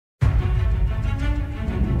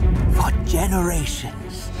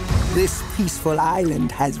generations, this peaceful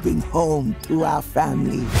island has been home to our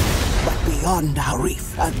family. But beyond our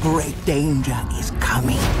reef, a great danger is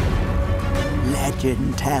coming.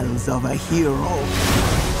 Legend tells of a hero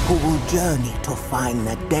who will journey to find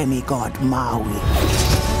the demigod Maui.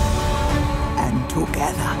 And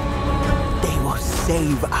together, they will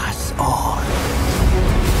save us all.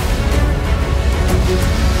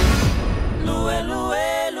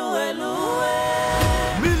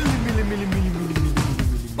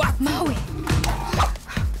 Maui!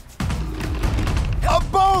 A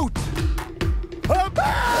boat! A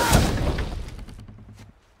boat!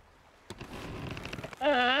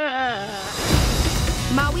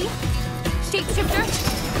 Maui, shapeshifter,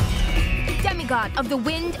 demigod of the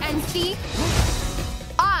wind and sea,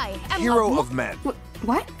 I am Hero of men.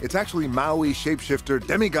 What? It's actually Maui, shapeshifter,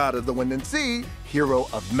 demigod of the wind and sea, hero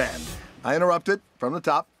of men. I interrupted from the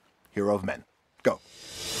top. Hero of men. Go.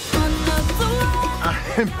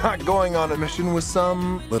 I'm not going on a mission with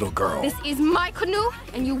some little girl. This is my canoe,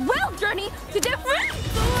 and you will journey to different...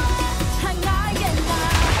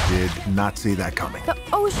 Did not see that coming. The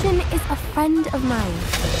ocean is a friend of mine.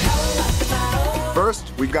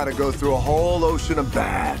 First, we've got to go through a whole ocean of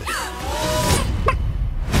bad.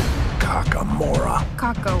 Kakamora.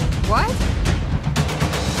 Kako, what?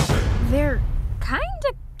 They're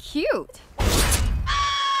kinda cute.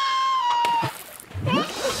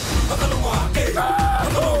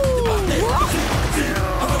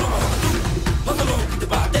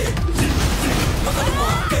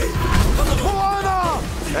 Moana!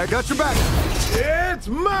 I got your back. It's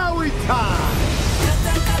Maui time!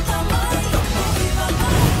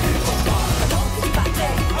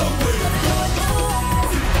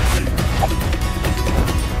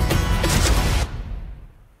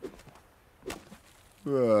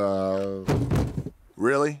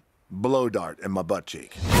 Really? Blow dart in my butt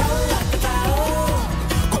cheek.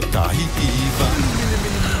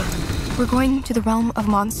 We're going to the realm of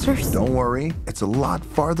monsters? Don't worry, it's a lot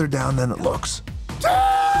farther down than it looks.